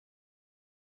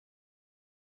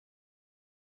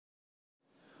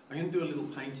I'm going to do a little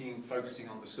painting focusing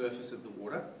on the surface of the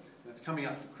water. And it's coming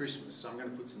up for Christmas, so I'm going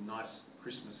to put some nice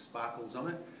Christmas sparkles on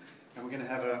it. And we're going to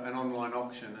have an online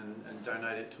auction and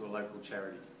donate it to a local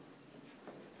charity.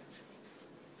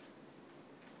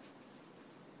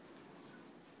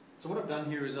 So what I've done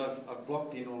here is I've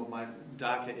blocked in all of my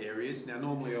darker areas. Now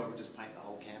normally I would just paint the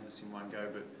whole canvas in one go,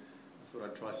 but I thought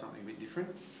I'd try something a bit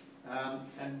different.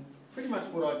 And pretty much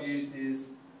what I've used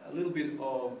is a little bit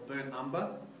of burnt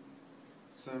umber,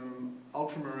 some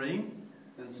ultramarine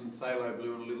and some phthalo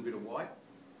blue and a little bit of white.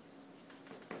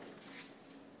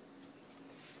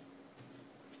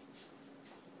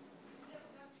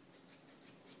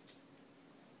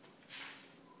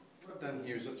 What I've done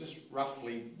here is I've just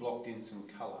roughly blocked in some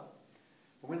colour.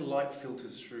 But when light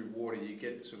filters through water you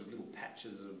get sort of little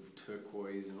patches of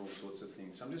turquoise and all sorts of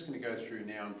things. So I'm just going to go through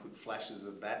now and put flashes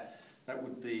of that. That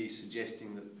would be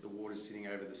suggesting that the water's sitting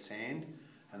over the sand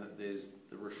and that there's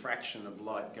the refraction of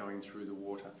light going through the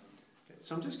water. Okay,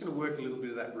 so I'm just going to work a little bit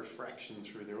of that refraction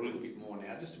through there, a little bit more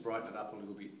now, just to brighten it up a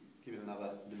little bit, give it another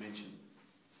dimension.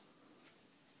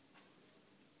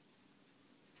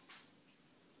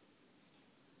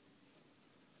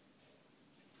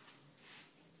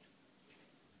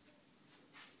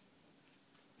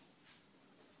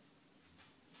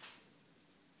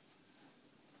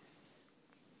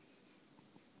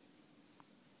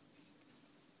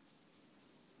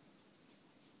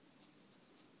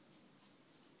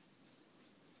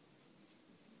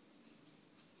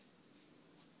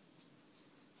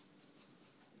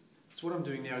 So what I'm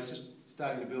doing now is just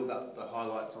starting to build up the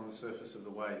highlights on the surface of the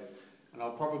wave. And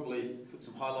I'll probably put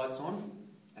some highlights on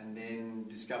and then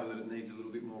discover that it needs a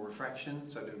little bit more refraction,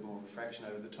 so do more refraction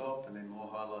over the top and then more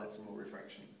highlights and more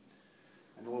refraction.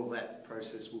 And all of that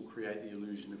process will create the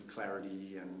illusion of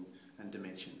clarity and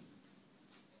dimension.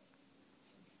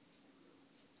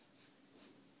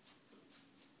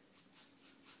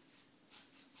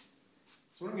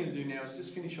 So what I'm going to do now is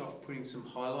just finish off putting some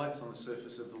highlights on the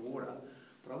surface of the water.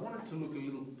 But I want it to look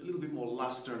a little bit more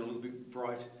luster and a little bit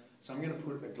bright. So I'm going to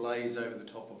put a glaze over the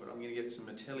top of it. I'm going to get some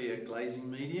Atelier glazing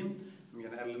medium. I'm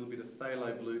going to add a little bit of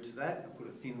phthalo blue to that and put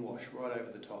a thin wash right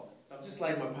over the top. So I've just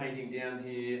laid my painting down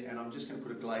here and I'm just going to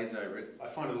put a glaze over it. I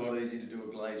find it a lot easier to do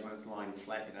a glaze when it's lying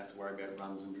flat. You don't have to worry about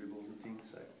runs and dribbles and things.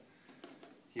 So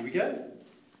here we go.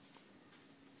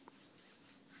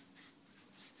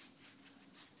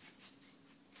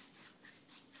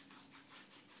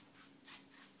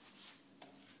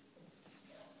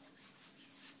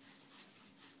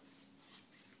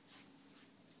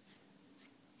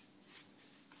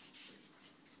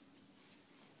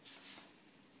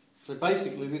 So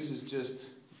basically this is just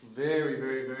very,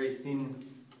 very, very thin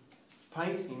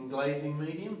paint in glazing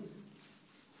medium.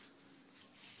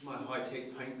 It's my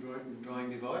high-tech paint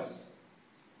drying device.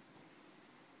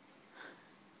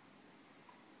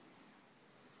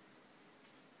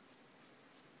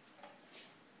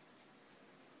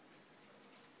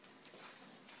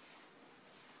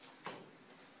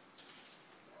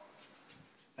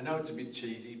 I know it's a bit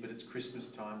cheesy, but it's Christmas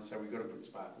time, so we've got to put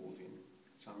sparkles in.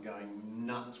 So I'm going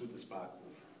nuts with the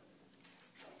sparkles.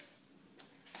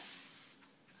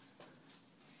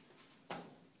 I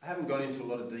haven't gone into a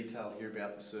lot of detail here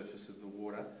about the surface of the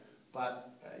water, but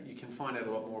you can find out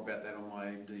a lot more about that on my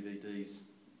DVDs,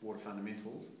 Water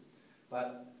Fundamentals.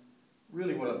 But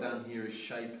really what I've done here is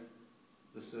shape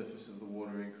the surface of the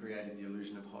water and created the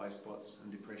illusion of high spots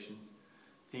and depressions.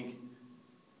 Think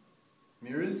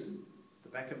mirrors, the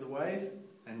back of the wave,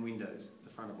 and windows,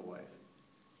 the front of a wave.